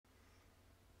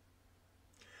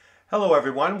Hello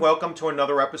everyone, welcome to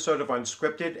another episode of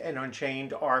Unscripted and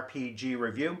Unchained RPG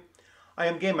Review. I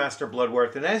am Game Master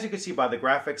Bloodworth, and as you can see by the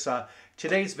graphics,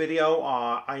 today's video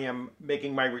I am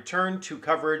making my return to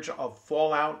coverage of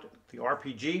Fallout, the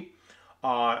RPG.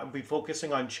 I'll be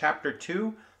focusing on Chapter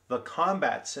 2, the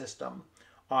combat system.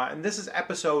 And this is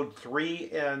episode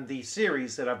 3 in the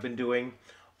series that I've been doing,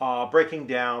 breaking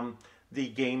down the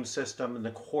game system and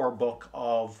the core book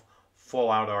of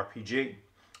Fallout RPG.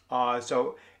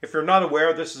 So if you're not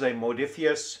aware, this is a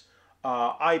Modiphius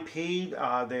IP.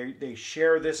 They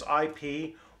share this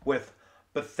IP with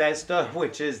Bethesda,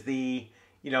 which is the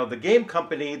game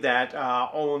company that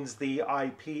owns the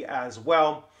IP as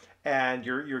well. And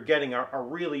you're getting a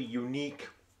really unique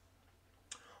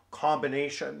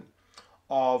combination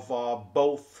of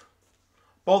both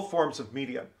forms of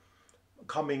media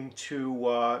coming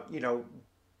to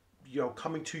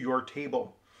coming to your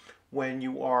table when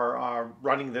you are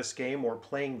running this game or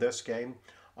playing this game,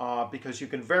 because you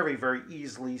can very, very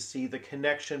easily see the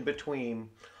connection between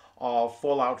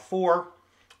Fallout 4,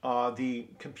 the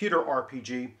computer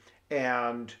RPG,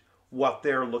 and what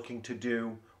they're looking to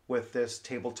do with this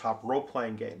tabletop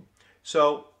role-playing game.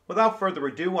 So without further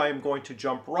ado, I am going to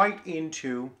jump right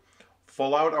into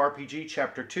Fallout RPG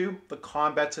Chapter 2, the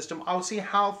combat system. I'll see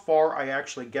how far I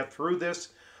actually get through this.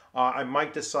 I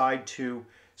might decide to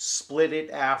split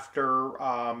it after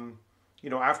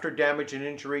after damage and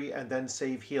injury, and then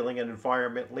save healing and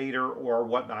environment later or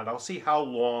whatnot. I'll see how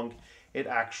long it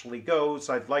actually goes.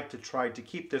 I'd like to try to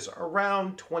keep this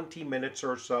around 20 minutes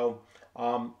or so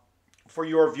for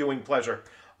your viewing pleasure.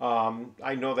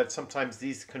 I know that sometimes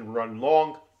these can run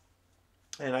long,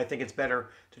 and I think it's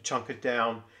better to chunk it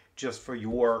down just for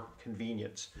your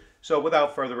convenience. So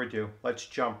without further ado, let's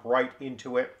jump right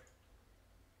into it.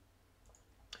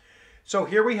 So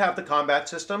here we have the combat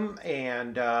system,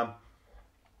 and I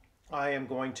am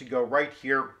going to go right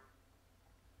here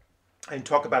and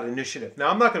talk about initiative. Now,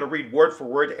 I'm not going to read word for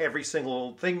word every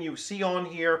single thing you see on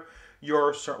here.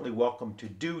 You're certainly welcome to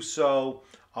do so.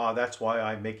 That's why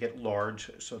I make it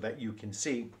large so that you can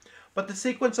see. But the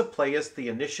sequence of play is the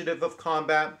initiative of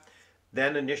combat,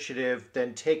 then initiative,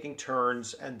 then taking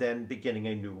turns, and then beginning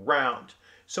a new round.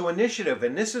 So initiative,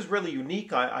 and this is really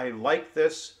unique. I like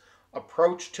this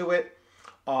approach to it.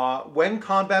 When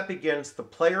combat begins, the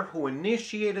player who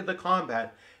initiated the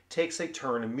combat takes a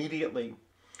turn immediately.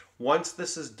 Once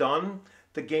this is done,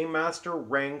 the Game Master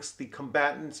ranks the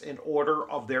combatants in order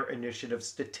of their initiative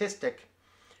statistic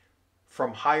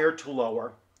from higher to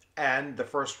lower, and the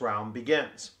first round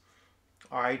begins.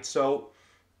 All right, so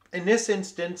in this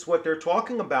instance, what they're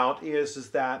talking about is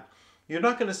that you're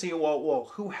not going to see, well,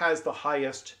 who has the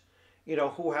highest,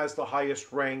 who has the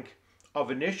highest rank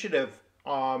of initiative,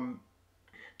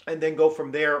 and then go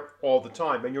from there all the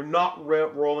time. And you're not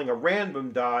rolling a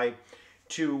random die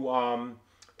to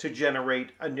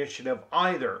generate initiative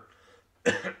either.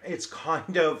 It's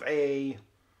kind of a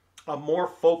more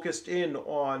focused in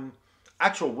on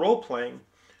actual role-playing,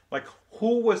 like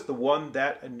who was the one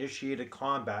that initiated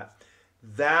combat.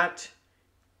 That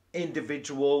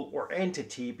individual or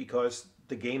entity, because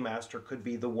the Game Master could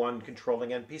be the one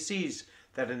controlling NPCs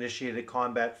that initiated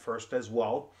combat first as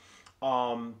well.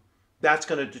 That's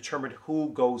going to determine who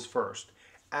goes first.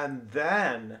 And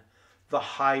then the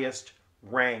highest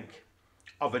rank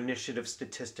of initiative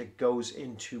statistic goes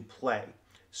into play.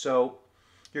 So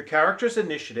your character's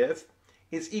initiative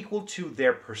is equal to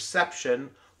their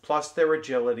perception plus their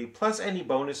agility plus any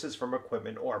bonuses from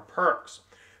equipment or perks.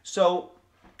 So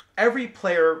every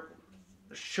player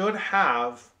should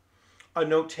have a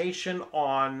notation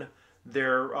on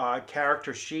their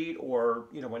character sheet or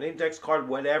an index card,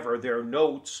 whatever, their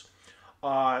notes,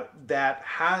 that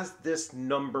has this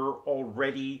number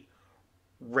already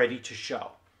ready to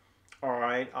show, all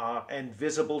right, and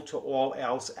visible to all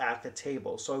else at the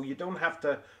table. So you don't have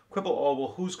to quibble, oh,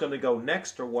 well, who's going to go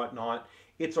next or whatnot.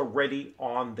 It's already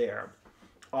on there.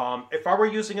 If I were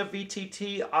using a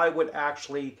VTT, I would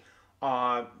actually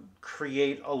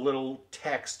create a little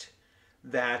text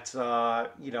that,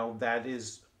 that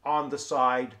is on the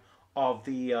side of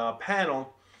the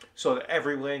panel so that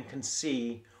everyone can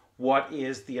see what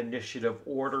is the initiative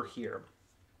order here.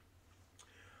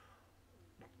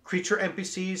 Creature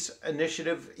NPCs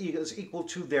initiative is equal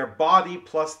to their body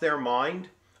plus their mind.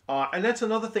 And that's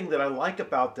another thing that I like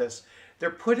about this. They're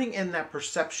putting in that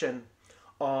perception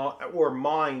or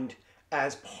mind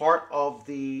as part of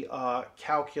the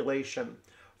calculation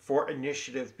for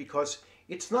initiative, because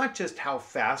it's not just how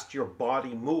fast your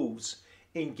body moves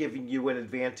in giving you an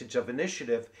advantage of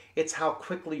initiative, it's how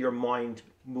quickly your mind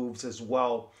moves as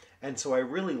well. And so I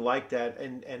really like that,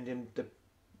 and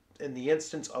in the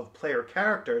instance of player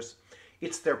characters,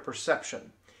 it's their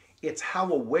perception. It's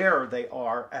how aware they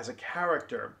are as a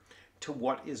character to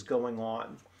what is going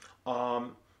on.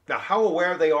 Now, how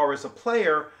aware they are as a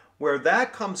player, where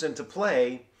that comes into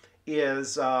play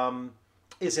is in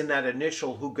that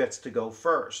initial who gets to go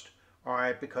first. All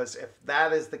right, because if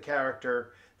that is the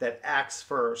character that acts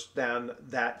first, then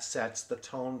that sets the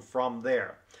tone from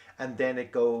there. And then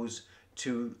it goes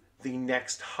to the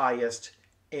next highest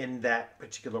in that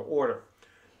particular order.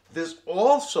 This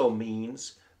also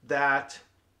means that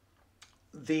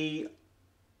the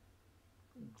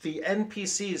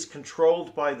NPCs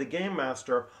controlled by the game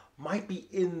master might be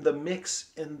in the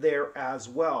mix in there as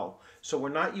well. So we're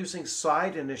not using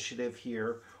side initiative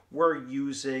here. We're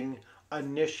using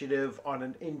initiative on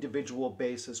an individual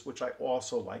basis, which I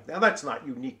also like. Now that's not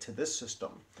unique to this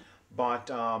system, but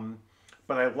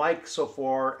I like so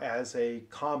far as a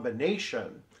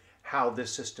combination how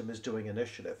this system is doing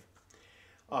initiative.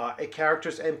 A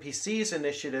character's NPC's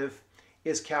initiative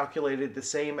is calculated the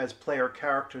same as player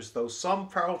characters, though some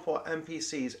powerful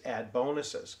NPCs add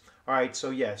bonuses. All right, so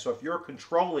yeah, so if you're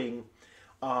controlling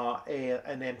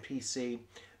an NPC,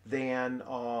 then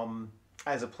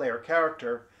as a player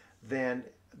character, then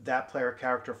that player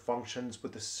character functions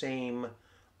with the same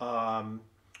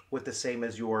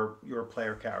as your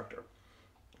player character.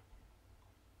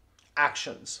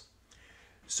 Actions.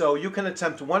 So you can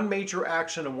attempt one major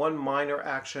action and one minor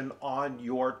action on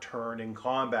your turn in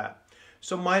combat.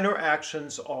 So minor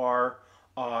actions are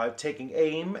taking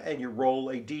aim and you roll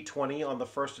a d20 on the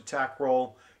first attack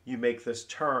roll. You make this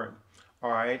turn. All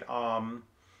right.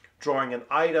 Drawing an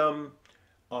item.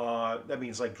 That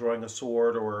means like drawing a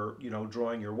sword or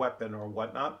drawing your weapon or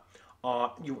whatnot.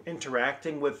 You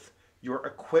interacting with your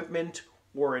equipment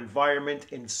or environment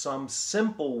in some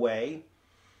simple way,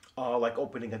 like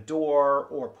opening a door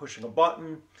or pushing a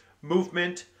button.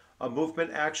 Movement. A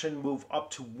movement action, move up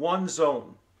to one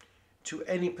zone to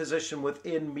any position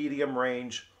within medium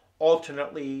range,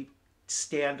 alternately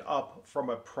stand up from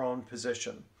a prone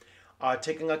position.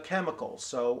 Taking a chemical,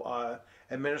 so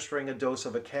administering a dose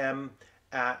of a chem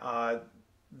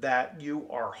that you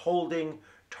are holding,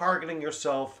 targeting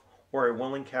yourself or a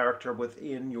willing character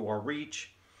within your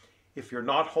reach. If you're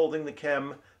not holding the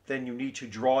chem, then you need to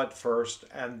draw it first,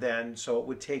 and then so it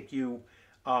would take you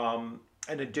an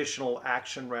additional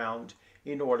action round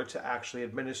in order to actually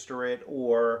administer it,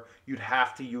 or you'd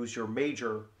have to use your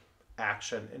major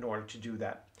action in order to do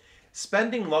that.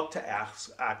 Spending luck to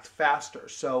act faster.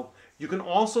 So you can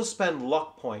also spend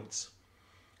luck points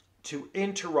to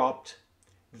interrupt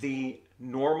the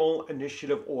normal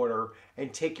initiative order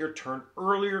and take your turn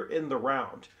earlier in the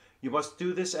round. You must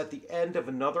do this at the end of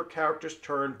another character's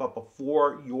turn, but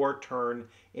before your turn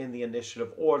in the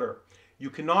initiative order. You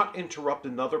cannot interrupt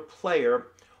another player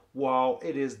while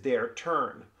it is their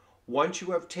turn. Once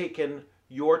you have taken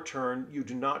your turn, you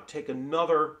do not take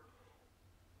another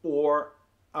or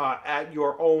at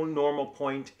your own normal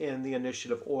point in the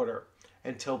initiative order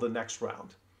until the next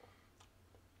round.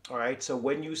 All right, so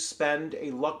when you spend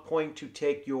a luck point to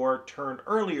take your turn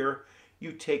earlier,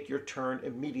 you take your turn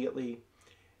immediately.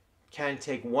 Can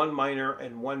take one minor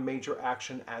and one major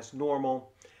action as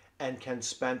normal, and can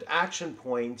spend action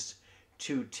points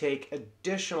to take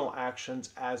additional actions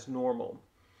as normal.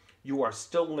 You are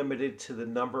still limited to the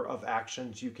number of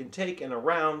actions you can take in a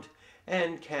round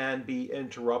and can be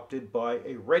interrupted by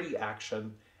a ready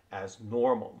action as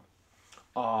normal.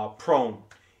 Prone.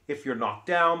 If you're knocked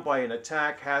down by an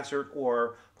attack, hazard,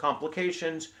 or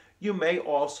complications, you may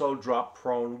also drop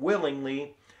prone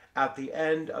willingly at the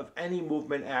end of any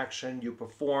movement action you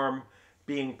perform.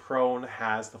 Being prone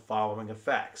has the following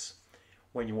effects.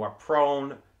 When you are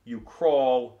prone, you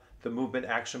crawl. The movement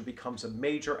action becomes a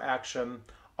major action.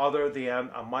 Other than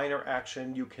a minor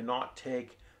action, you cannot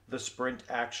take the sprint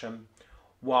action.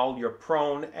 While you're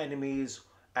prone, enemies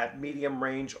at medium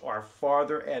range are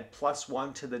farther, add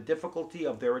 +1 to the difficulty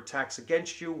of their attacks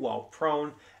against you. While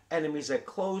prone, enemies at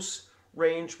close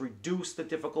range reduce the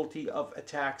difficulty of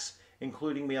attacks,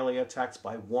 including melee attacks,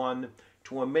 by 1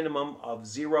 to a minimum of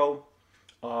 0.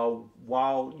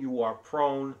 While you are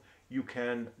prone, you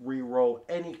can re-roll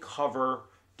any cover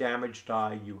damage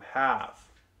die you have.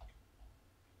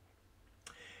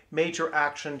 Major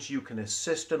actions, you can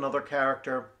assist another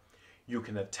character. You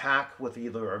can attack with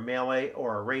either a melee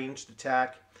or a ranged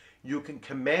attack. You can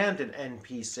command an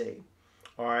NPC,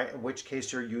 all right, in which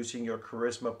case you're using your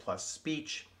charisma plus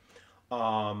speech.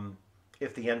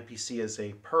 If the NPC is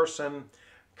a person,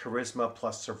 charisma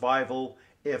plus survival.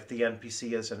 If the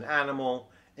NPC is an animal,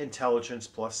 intelligence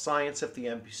plus science if the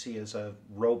NPC is a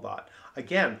robot.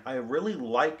 Again, I really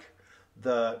like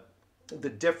the the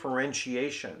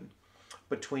differentiation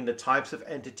between the types of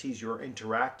entities you're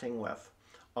interacting with,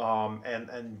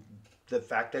 and the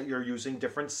fact that you're using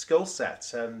different skill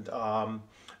sets and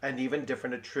even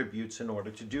different attributes in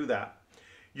order to do that.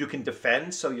 You can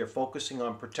defend, so you're focusing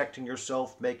on protecting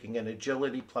yourself, making an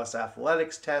agility plus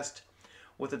athletics test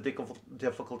with a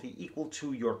difficulty equal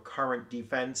to your current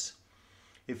defense.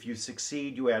 If you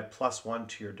succeed, you add +1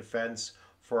 to your defense.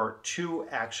 For 2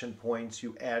 action points,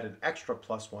 you add an extra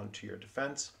 +1 to your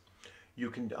defense. You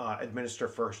can administer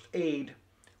first aid,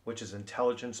 which is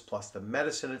intelligence plus the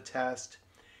medicine test.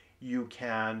 You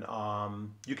can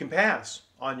pass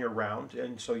on your round,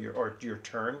 and so your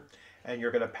turn, and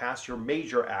you're going to pass your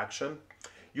major action.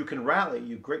 You can rally.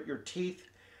 You grit your teeth,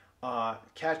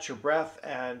 catch your breath,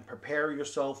 and prepare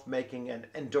yourself, making an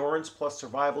endurance plus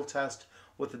survival test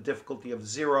with a difficulty of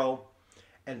 0,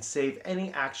 and save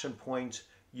any action points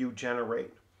you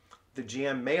generate. The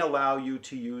GM may allow you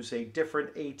to use a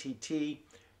different ATT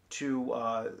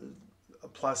to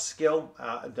plus skill,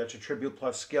 that's attribute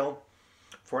plus skill,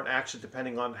 for an action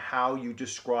depending on how you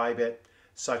describe it,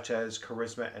 such as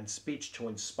charisma and speech, to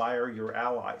inspire your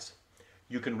allies.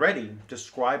 You can ready,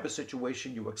 describe a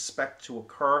situation you expect to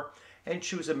occur, and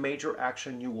choose a major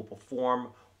action you will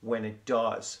perform when it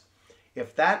does.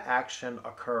 If that action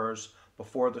occurs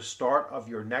before the start of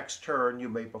your next turn, you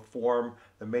may perform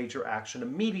the major action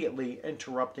immediately,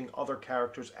 interrupting other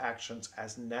characters' actions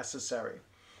as necessary.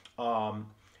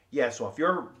 Yeah, so if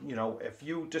if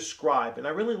you describe, and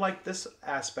I really like this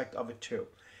aspect of it too,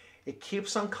 it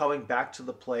keeps on coming back to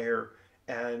the player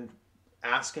and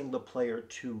asking the player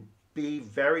to be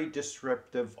very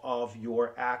descriptive of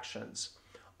your actions,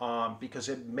 because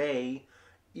it may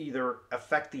either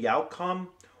affect the outcome,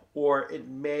 or it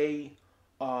may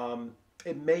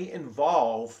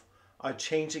involve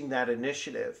changing that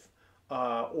initiative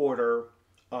order,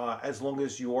 as long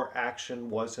as your action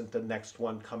wasn't the next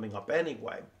one coming up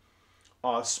anyway.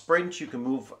 Sprint, you can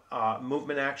move,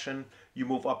 movement action, you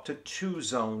move up to 2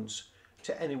 zones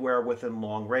to anywhere within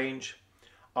long range.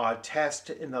 Test,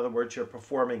 in other words, you're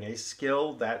performing a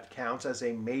skill that counts as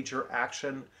a major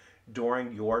action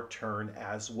during your turn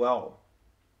as well.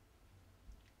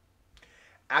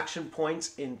 Action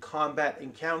points in combat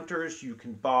encounters, you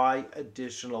can buy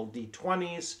additional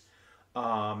d20s.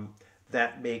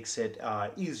 That makes it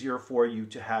easier for you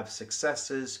to have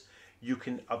successes. You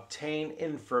can obtain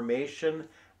information,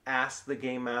 ask the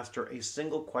Game Master a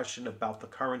single question about the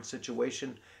current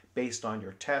situation based on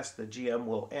your test. The GM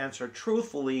will answer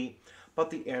truthfully,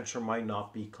 but the answer might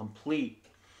not be complete.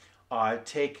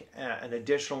 Take an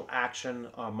additional action,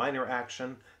 minor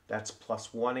action, that's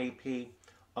 +1 AP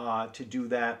to do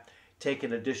that. Take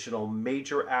an additional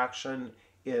major action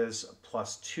is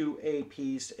 +2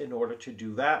 APs in order to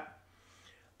do that.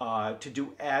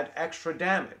 Add extra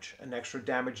damage, an extra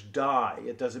damage die.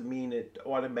 It doesn't mean it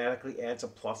automatically adds a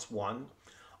 +1.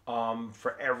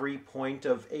 For every point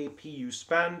of AP you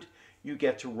spend, you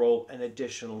get to roll an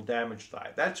additional damage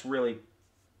die. That's really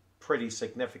pretty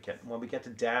significant. When we get to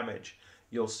damage,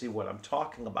 you'll see what I'm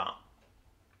talking about.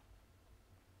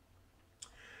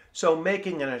 So,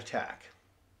 making an attack.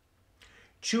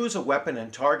 Choose a weapon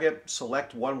and target.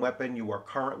 Select one weapon you are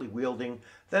currently wielding.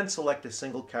 Then select a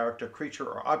single character, creature,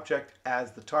 or object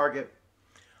as the target.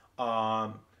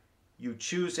 You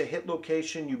choose a hit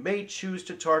location. You may choose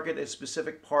to target a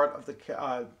specific part of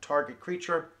the target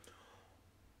creature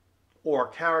or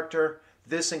character.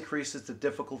 This increases the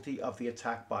difficulty of the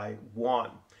attack by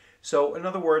 1. So, in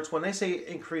other words, when they say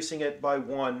increasing it by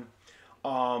 1,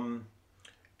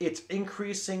 it's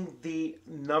increasing the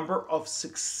number of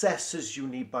successes you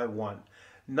need by 1,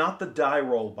 not the die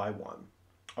roll by 1.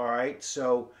 All right,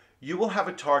 so you will have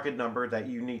a target number that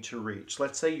you need to reach.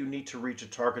 Let's say you need to reach a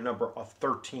target number of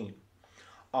 13,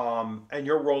 and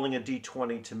you're rolling a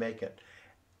d20 to make it.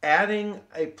 Adding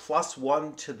a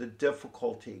 +1 to the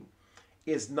difficulty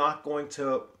is not going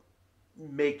to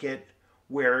make it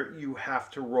where you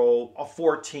have to roll a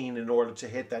 14 in order to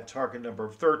hit that target number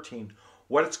of 13.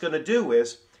 What it's going to do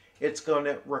is it's going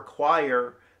to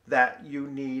require that you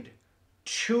need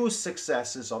 2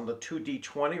 successes on the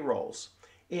 2d20 rolls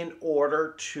in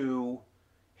order to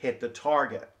hit the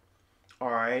target. All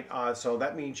right, so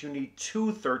that means you need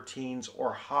 2 13s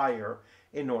or higher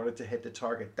in order to hit the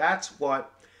target. That's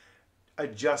what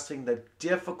adjusting the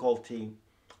difficulty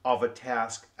of a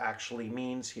task actually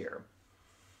means here.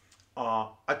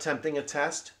 Attempting a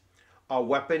test. A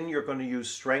weapon, you're going to use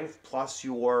strength plus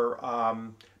your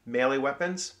melee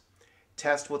weapons.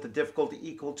 Test with a difficulty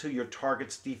equal to your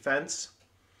target's defense.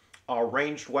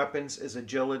 Ranged weapons is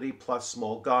agility plus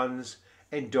small guns,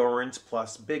 endurance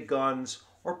plus big guns,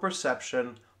 or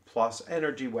perception plus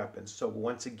energy weapons. So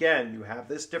once again, you have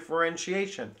this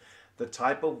differentiation. The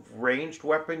type of ranged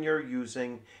weapon you're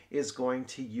using is going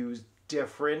to use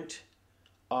different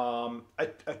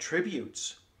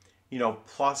attributes,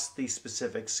 plus the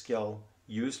specific skill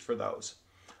used for those.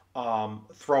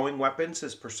 Throwing weapons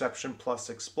is perception plus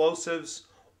explosives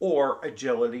or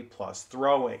agility plus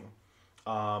throwing.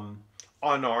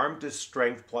 Unarmed is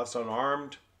strength plus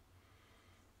unarmed.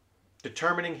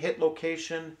 Determining hit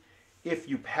location. If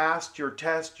you passed your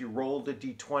test, you rolled a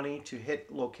d20 to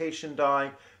hit location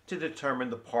die to determine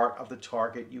the part of the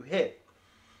target you hit.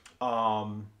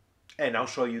 And I'll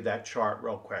show you that chart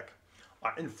real quick.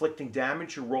 Inflicting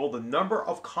damage, you roll the number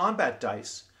of combat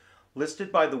dice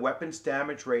listed by the weapon's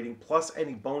damage rating plus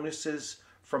any bonuses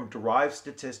from derived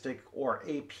statistic or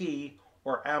AP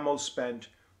or ammo spent.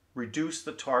 Reduce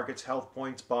the target's health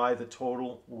points by the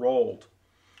total rolled.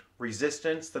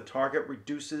 Resistance, the target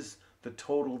reduces the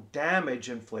total damage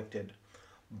inflicted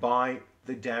by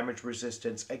the damage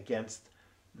resistance against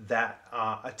that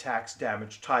attack's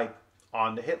damage type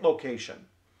on the hit location.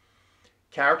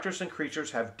 Characters and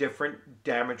creatures have different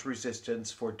damage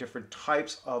resistance for different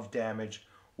types of damage,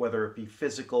 whether it be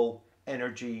physical,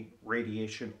 energy,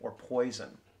 radiation, or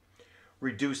poison.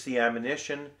 Reduce the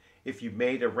ammunition. If you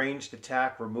made a ranged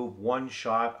attack, remove 1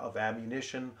 shot of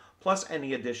ammunition plus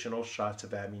any additional shots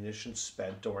of ammunition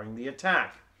spent during the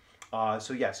attack.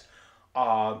 So yes,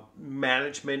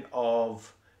 management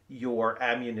of your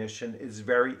ammunition is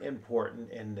very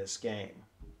important in this game.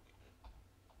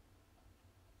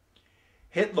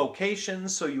 Hit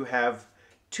locations, so you have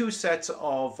 2 sets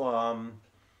of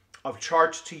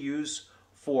charts to use.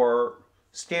 For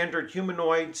standard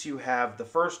humanoids, you have the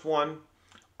first one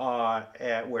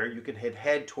where you can hit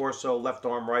head, torso, left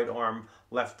arm,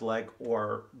 left leg,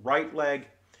 or right leg.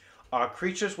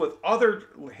 Creatures with other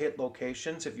hit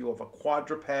locations, if you have a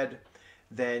quadruped,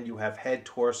 then you have head,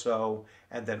 torso,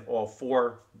 and then all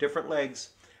 4 different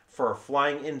legs. For a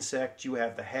flying insect, you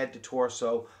have the head to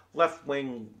torso, left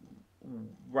wing,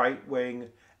 right wing,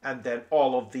 and then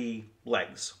all of the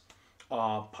legs.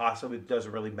 Possibly it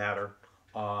doesn't really matter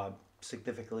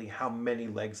significantly how many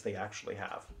legs they actually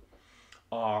have.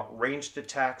 Ranged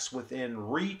attacks within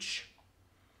reach,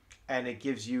 and it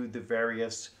gives you the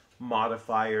various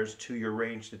modifiers to your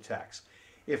ranged attacks.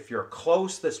 If you're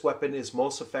close, this weapon is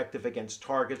most effective against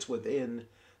targets within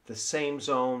the same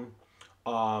zone.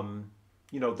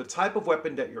 The type of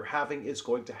weapon that you're having is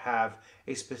going to have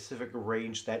a specific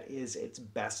range that is its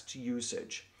best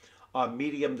usage.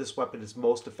 Medium, this weapon is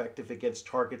most effective against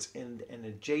targets in an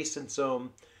adjacent zone.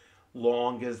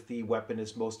 Long, as the weapon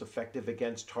is most effective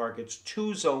against targets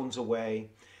 2 zones away.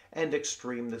 And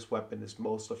extreme, this weapon is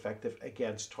most effective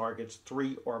against targets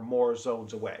 3 or more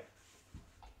zones away.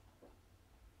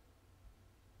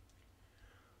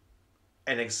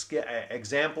 An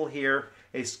example here,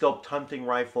 a scoped hunting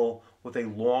rifle with a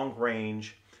long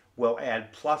range will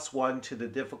add +1 to the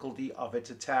difficulty of its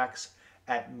attacks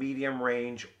at medium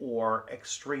range or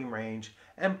extreme range,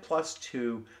 and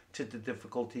 +2 to the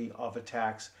difficulty of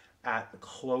attacks at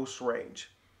close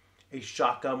range. A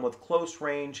shotgun with close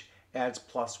range adds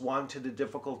 +1 to the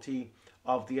difficulty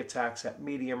of the attacks at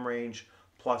medium range,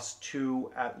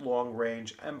 +2 at long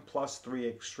range, and +3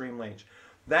 extreme range.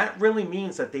 That really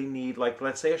means that they need, like,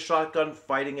 let's say a shotgun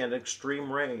fighting at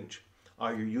extreme range.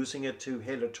 You're using it to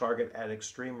hit a target at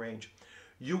extreme range.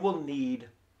 You will need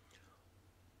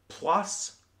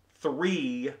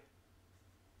 +3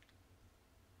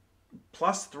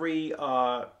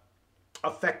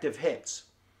 effective hits,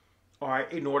 all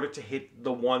right, in order to hit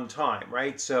the one time,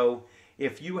 right? So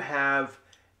if you have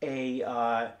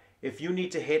if you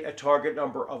need to hit a target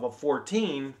number of a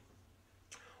 14,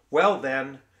 well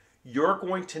then, you're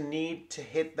going to need to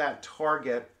hit that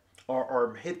target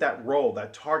or hit that roll,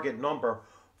 that target number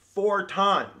 4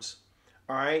 times,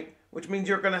 all right? Which means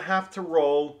you're going to have to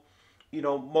roll,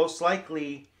 most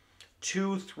likely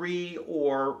 2, 3,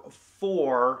 or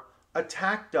 4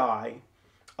 attack die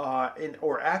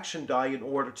or action die in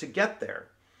order to get there.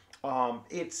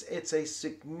 It's a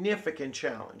significant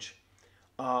challenge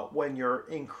when you're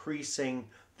increasing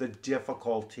the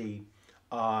difficulty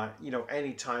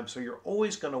anytime. So you're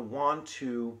always going to want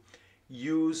to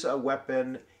use a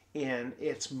weapon in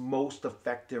its most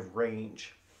effective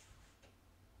range.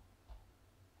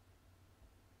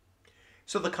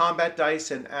 So the combat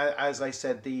dice, and as I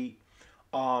said,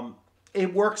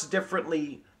 it works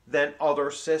differently than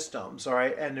other systems, all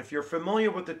right? And if you're familiar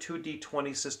with the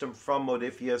 2d20 system from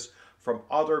Modiphius, from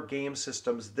other game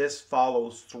systems, this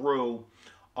follows through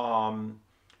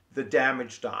the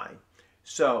damage die.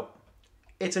 So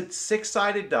it's a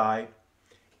 6-sided die.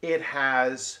 It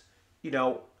has,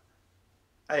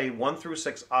 a 1 through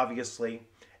 6, obviously.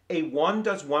 A 1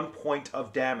 does 1 point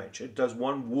of damage. It does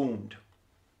 1 wound.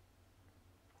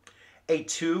 A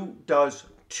 2 does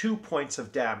 2 points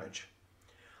of damage.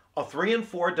 A 3 and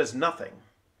 4 does nothing.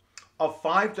 A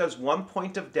 5 does 1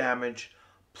 point of damage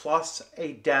plus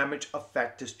a damage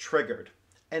effect is triggered.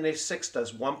 And a 6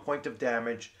 does 1 point of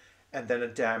damage and then a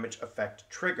damage effect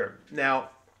triggered. Now,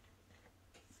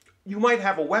 you might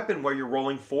have a weapon where you're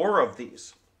rolling 4 of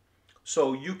these.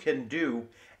 So you can do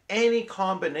any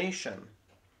combination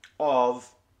of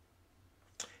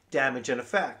damage and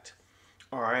effect.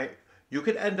 All right. You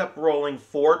could end up rolling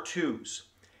 4 2s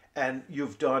and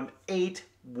you've done 8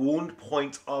 wound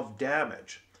points of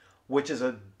damage, which is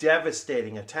a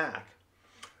devastating attack.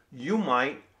 You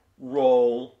might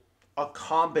roll a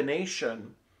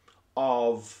combination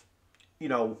of,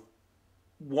 1s,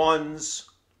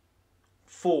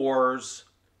 4s,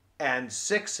 and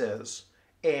 6s,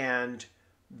 and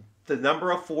the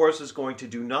number of 4s is going to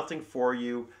do nothing for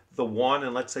you. The 1,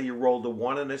 and let's say you rolled a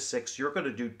 1 and a 6, you're going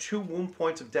to do 2 wound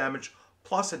points of damage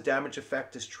plus a damage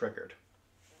effect is triggered.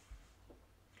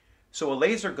 So a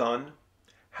laser gun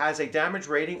has a damage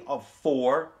rating of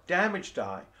 4 damage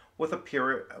die with a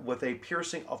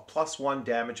piercing of +1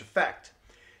 damage effect.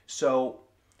 So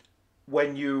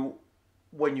when you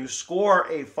score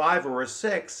a 5 or a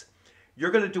 6,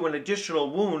 you're going to do an additional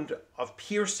wound of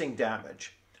piercing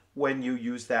damage when you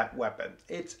use that weapon.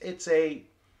 It's a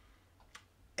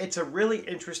really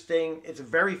interesting, it's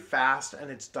very fast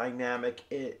and it's dynamic.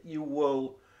 You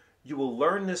will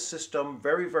learn this system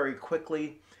very, very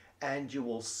quickly, and you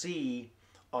will see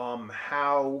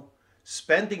how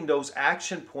spending those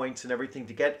action points and everything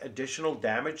to get additional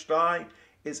damage die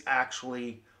is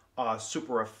actually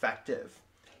super effective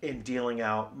in dealing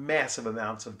out massive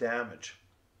amounts of damage.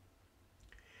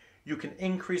 You can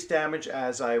increase damage,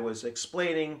 as I was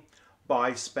explaining,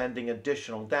 by spending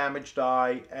additional damage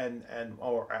die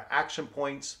or action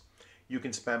points. You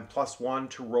can spend +1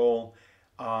 to roll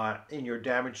in your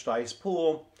damage dice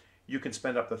pool. You can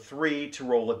spend up to 3 to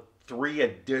roll 3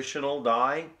 additional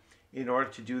die in order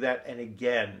to do that. And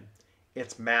again,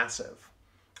 it's massive.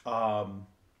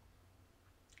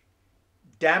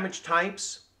 Damage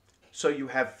types. So you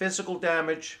have physical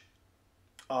damage,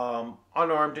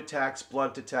 unarmed attacks,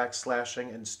 blunt attacks,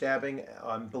 slashing, and stabbing,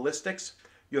 ballistics.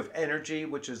 You have energy,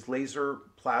 which is laser,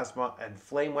 plasma, and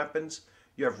flame weapons.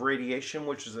 You have radiation,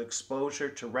 which is exposure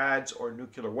to rads or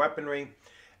nuclear weaponry.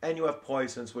 And you have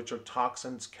poisons, which are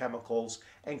toxins, chemicals,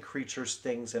 and creature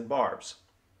stings and barbs.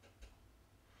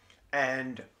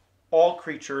 And all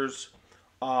creatures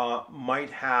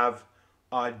might have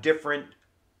different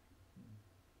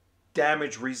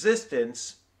damage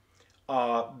resistance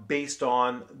based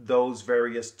on those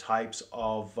various types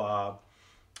of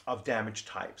damage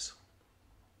types.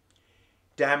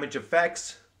 Damage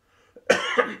effects.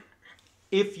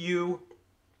 If you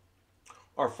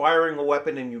are firing a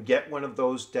weapon and you get one of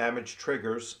those damage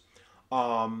triggers,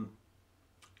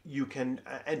 you can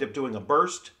end up doing a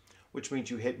burst, which means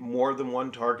you hit more than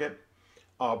one target.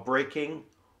 Breaking.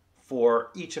 For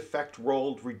each effect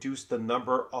rolled, reduce the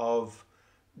number of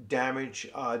damage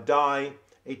die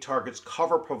a target's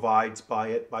cover provides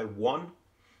by 1.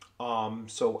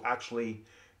 So actually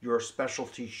your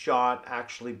specialty shot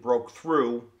actually broke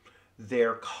through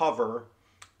their cover,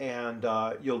 and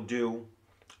you'll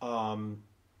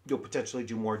potentially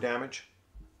do more damage.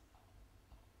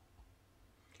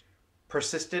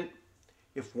 Persistent.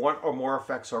 If 1 or more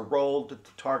effects are rolled, the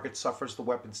target suffers the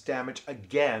weapon's damage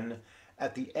again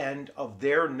at the end of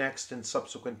their next and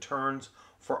subsequent turns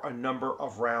for a number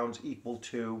of rounds equal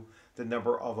to the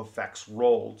number of effects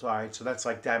rolled. All right, so that's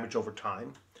like damage over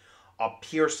time.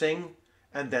 Piercing,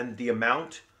 and then the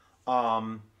amount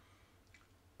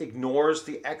ignores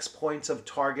the X points of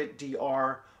target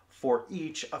DR for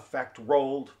each effect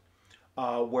rolled,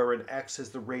 where an X is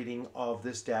the rating of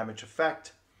this damage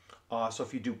effect. So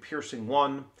if you do piercing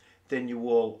 1, then you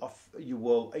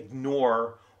will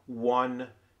ignore 1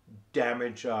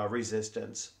 damage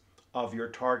resistance of your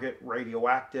target.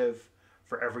 Radioactive.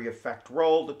 For every effect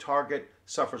rolled, the target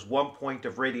suffers 1 point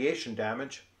of radiation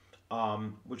damage,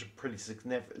 which is pretty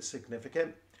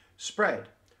significant. Spread.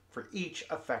 For each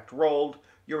effect rolled,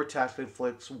 your attack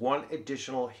inflicts 1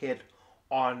 additional hit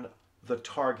on the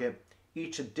target.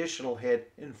 Each additional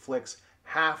hit inflicts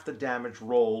half the damage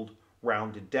rolled,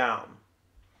 rounded down.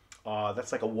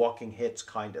 That's like a walking hits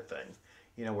kind of thing,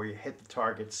 where you hit the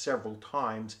target several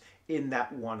times in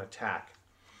that one attack.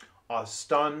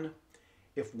 Stun.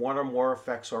 If 1 or more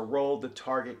effects are rolled, the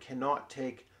target cannot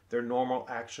take their normal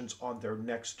actions on their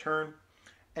next turn.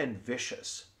 And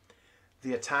vicious.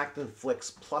 The attack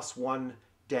inflicts +1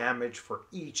 damage for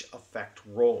each effect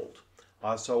rolled.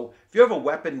 So if you have a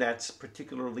weapon that's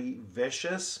particularly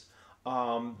vicious,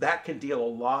 that can deal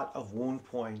a lot of wound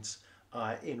points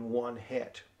in one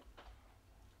hit.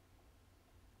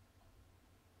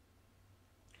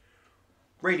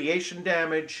 Radiation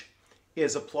damage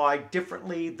is applied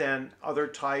differently than other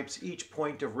types. Each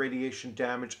point of radiation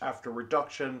damage after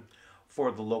reduction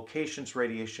for the location's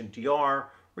radiation DR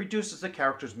reduces the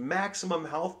character's maximum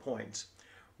health points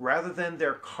rather than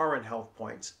their current health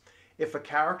points. If a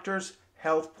character's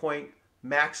health point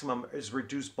maximum is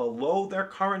reduced below their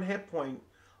current health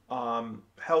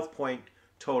point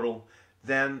total,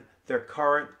 then their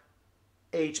current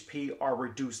HP are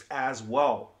reduced as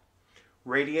well.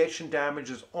 Radiation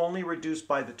damage is only reduced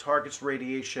by the target's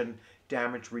radiation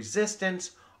damage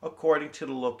resistance according to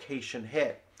the location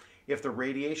hit. If the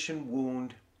radiation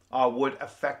wound would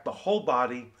affect the whole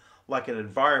body, like an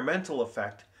environmental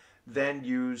effect, then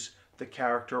use the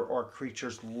character or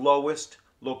creature's lowest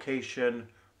location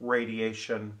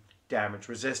radiation damage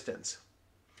resistance.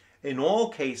 In all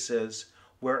cases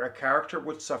where a character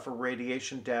would suffer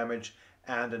radiation damage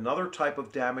and another type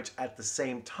of damage at the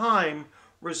same time,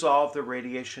 resolve the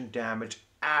radiation damage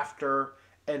after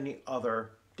any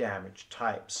other damage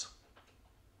types.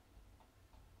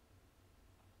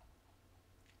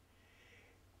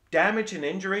 Damage and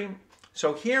injury.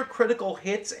 So here critical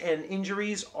hits and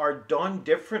injuries are done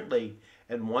differently.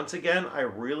 And once again, I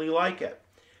really like it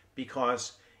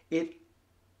because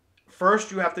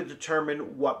first you have to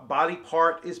determine what body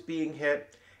part is being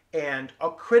hit, and a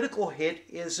critical hit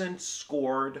isn't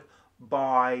scored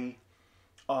by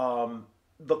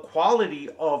the quality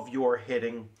of your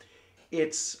hitting.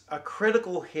 It's a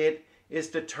critical hit is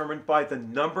determined by the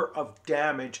number of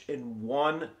damage in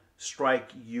one strike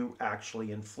you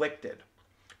actually inflicted.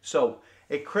 So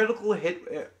a critical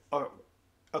hit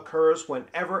occurs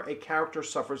whenever a character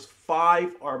suffers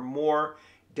 5 or more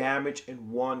damage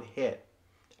in one hit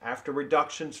after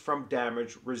reductions from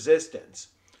damage resistance,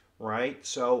 right?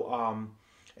 So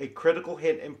a critical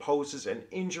hit imposes an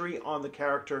injury on the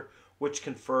character which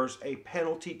confers a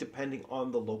penalty depending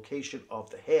on the location of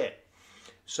the hit.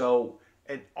 So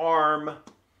an arm,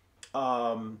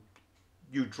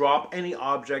 you drop any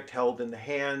object held in the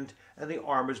hand and the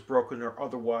arm is broken or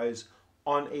otherwise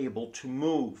unable to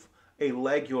move. A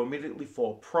leg, you immediately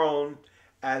fall prone.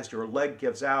 As your leg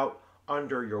gives out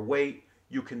under your weight,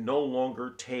 you can no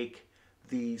longer take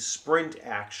the sprint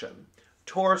action.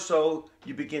 Torso,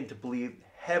 you begin to bleed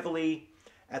heavily.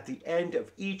 At the end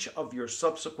of each of your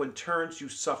subsequent turns, you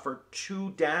suffer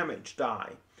 2 damage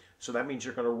die. So that means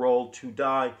you're going to roll 2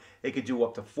 die. It could do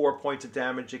up to 4 points of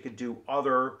damage. It could do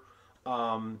other,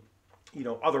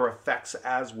 other effects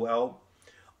as well.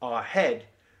 Head,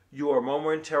 you are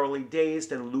momentarily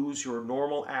dazed and lose your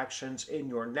normal actions in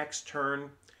your next turn,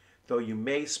 though you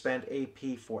may spend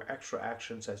AP for extra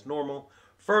actions as normal.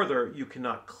 Further, you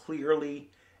cannot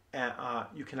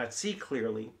see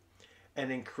clearly, and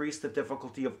increase the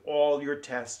difficulty of all your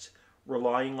tests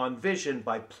relying on vision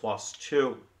by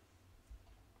 +2.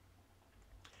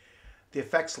 The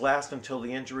effects last until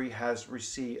the injured has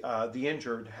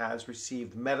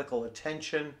received medical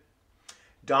attention.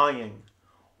 Dying.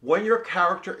 When your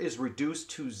character is reduced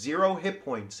to 0 hit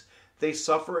points, they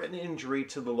suffer an injury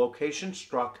to the location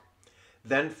struck,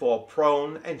 then fall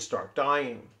prone and start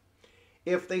dying.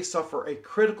 If they suffer a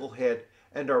critical hit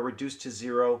and are reduced to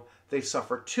 0, they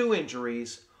suffer 2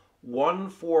 injuries, 1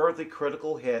 for the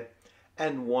critical hit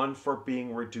and 1 for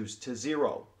being reduced to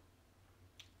 0.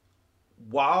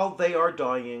 While they are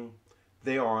dying,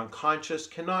 they are unconscious,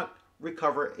 cannot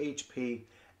recover HP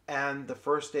and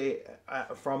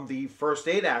from the first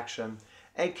aid action,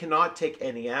 and cannot take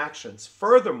any actions.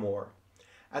 Furthermore,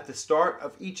 at the start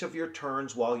of each of your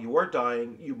turns while you are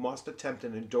dying, you must attempt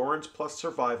an endurance plus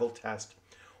survival test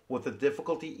with a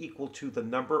difficulty equal to the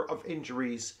number of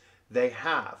injuries they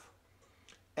have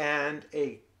and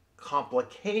a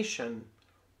complication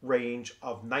range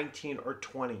of 19 or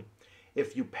 20.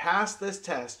 If you pass this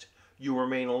test, you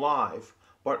remain alive,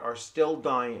 but are still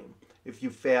dying. If you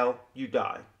fail, you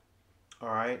die. All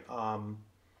right.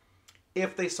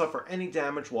 If they suffer any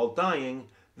damage while dying,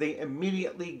 they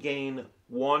immediately gain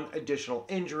 1 additional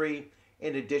injury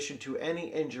in addition to any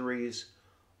injuries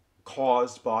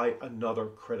caused by another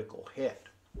critical hit.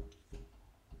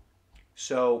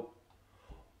 So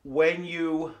when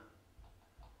you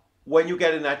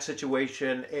get in that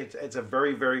situation, it's a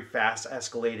very, very fast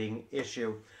escalating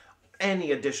issue.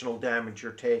 Any additional damage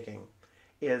you're taking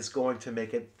is going to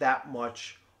make it that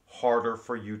much harder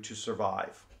for you to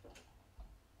survive.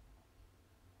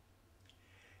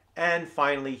 And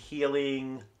finally,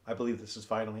 healing. I believe this is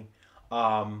finally.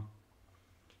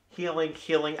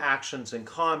 Healing actions in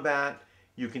combat.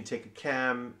 You can take a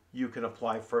chem, you can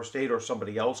apply first aid, or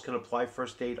somebody else can apply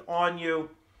first aid on you.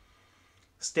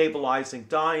 Stabilizing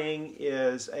dying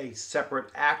is a separate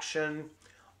action,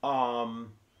 and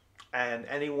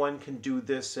anyone can do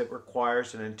this. It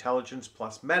requires an intelligence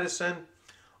plus medicine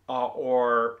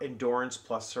or endurance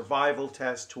plus survival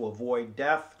test to avoid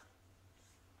death.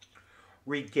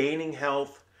 Regaining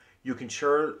health, you can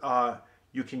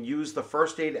use the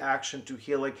first aid action to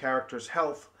heal a character's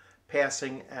health.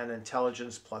 Passing an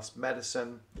intelligence plus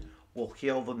medicine will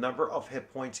heal the number of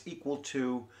hit points equal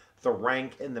to the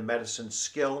rank in the medicine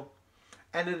skill,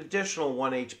 and an additional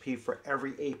 1 HP for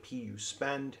every AP you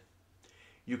spend.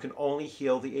 You can only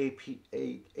heal the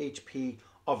HP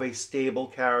of a stable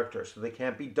character, so they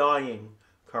can't be dying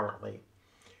currently.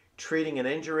 Treating an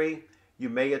injury, you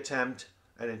may attempt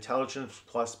an intelligence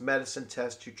plus medicine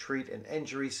test to treat an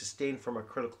injury sustained from a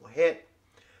critical hit.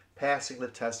 Passing the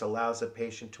test allows the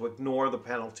patient to ignore the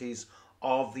penalties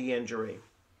of the injury.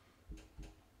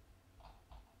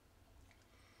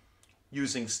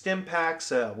 Using stim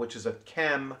packs, which is a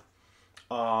chem,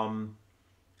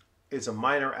 is a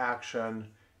minor action.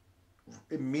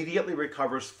 Immediately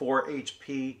recovers 4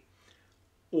 HP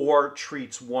or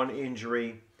treats 1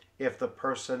 injury. If the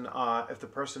person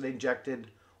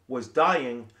injected was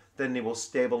dying, then they will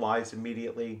stabilize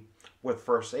immediately. With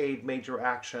first aid, major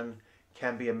action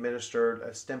can be administered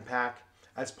a stim pack.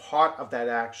 As part of that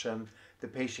action, the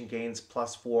patient gains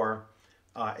 +4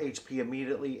 HP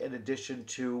immediately, in addition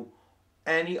to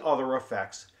any other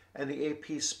effects, and the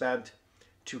AP spent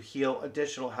to heal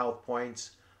additional health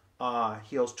points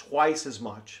heals twice as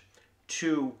much,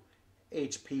 2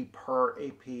 HP per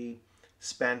AP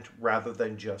spent rather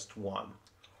than just 1.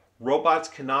 Robots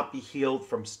cannot be healed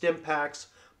from stim packs,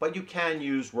 but you can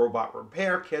use robot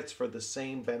repair kits for the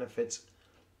same benefits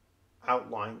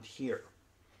outlined here.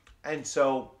 And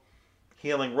so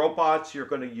healing robots, you're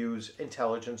going to use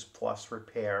intelligence plus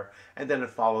repair, and then it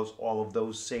follows all of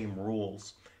those same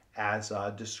rules as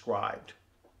described.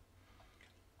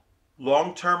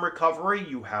 Long-term recovery,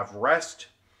 you have rest,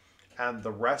 and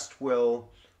the rest will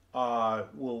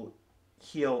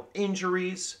heal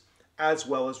injuries as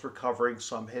well as recovering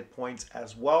some hit points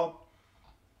as well.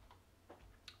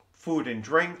 Food and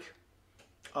drink,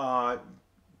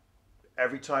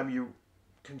 every time you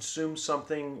consume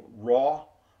something raw,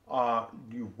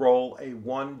 you roll a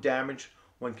 1 damage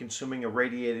when consuming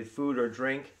irradiated food or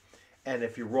drink, and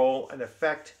if you roll an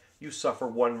effect, you suffer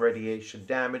 1 radiation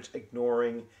damage,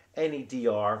 ignoring any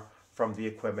DR from the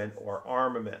equipment or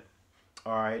armament.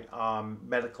 All right,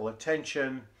 medical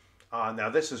attention. Now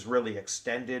this is really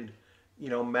extended,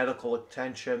 medical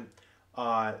attention.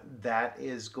 That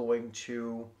is going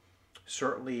to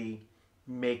certainly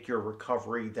make your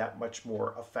recovery that much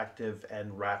more effective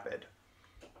and rapid.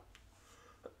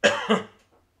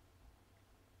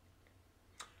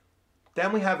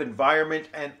 Then we have environment,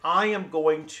 and I am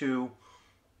going to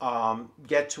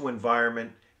get to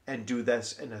environment and do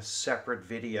this in a separate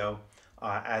video.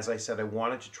 As I said, I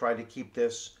wanted to try to keep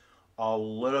this a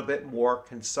little bit more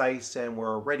concise, and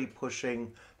we're already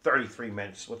pushing 33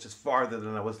 minutes, which is farther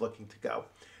than I was looking to go.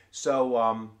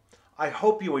 So I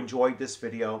hope you enjoyed this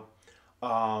video.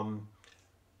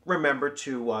 Remember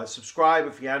to subscribe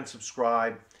if you haven't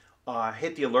subscribed.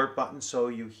 Hit the alert button so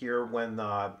you hear when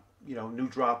new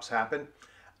drops happen.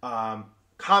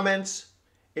 Comments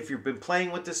if you've been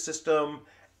playing with this system.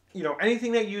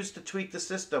 Anything that you use to tweak the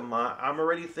system. I'm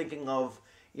already thinking of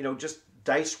just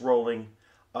dice rolling.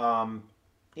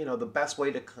 The best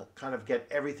way to kind of get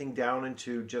everything down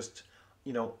into just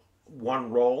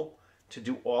 1 roll to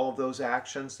do all of those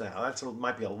actions. Now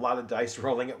might be a lot of dice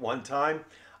rolling at one time.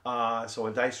 So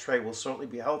a dice tray will certainly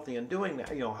be healthy in doing that,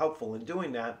 helpful in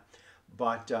doing that.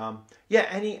 But yeah,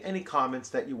 any comments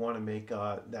that you want to make,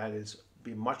 that is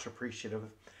be much appreciative.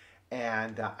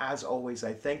 And as always,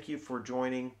 I thank you for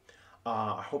joining.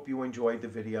 I hope you enjoyed the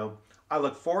video. I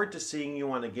look forward to seeing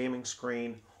you on a gaming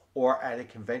screen or at a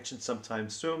convention sometime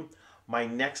soon. My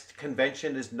next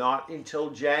convention is not until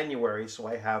January, so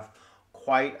I have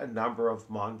quite a number of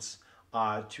months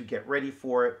to get ready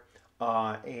for it,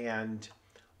 and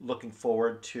looking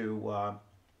forward to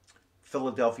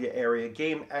Philadelphia Area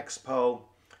Game Expo,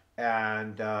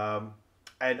 and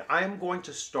I'm going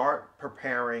to start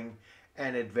preparing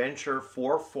an adventure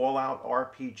for Fallout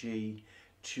RPG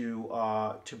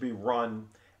to be run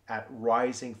at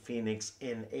Rising Phoenix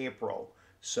in April.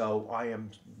 So I am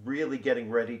really getting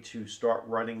ready to start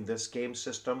running this game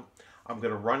system. I'm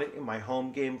going to run it in my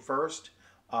home game first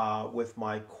with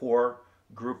my core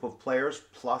group of players,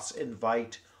 plus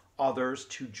invite others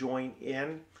to join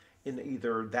in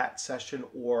either that session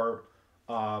or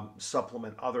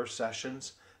supplement other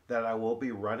sessions that I will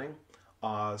be running.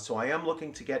 So I am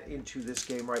looking to get into this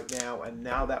game right now, and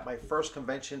now that my first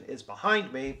convention is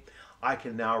behind me, I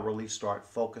can now really start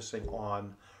focusing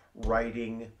on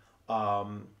writing,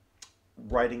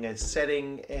 writing a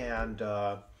setting and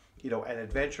and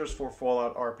adventures for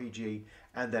Fallout RPG,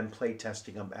 and then play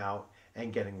testing them out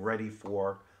and getting ready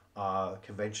for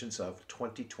conventions of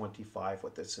 2025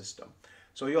 with this system.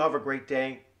 So you'll have a great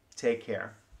day. Take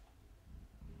care.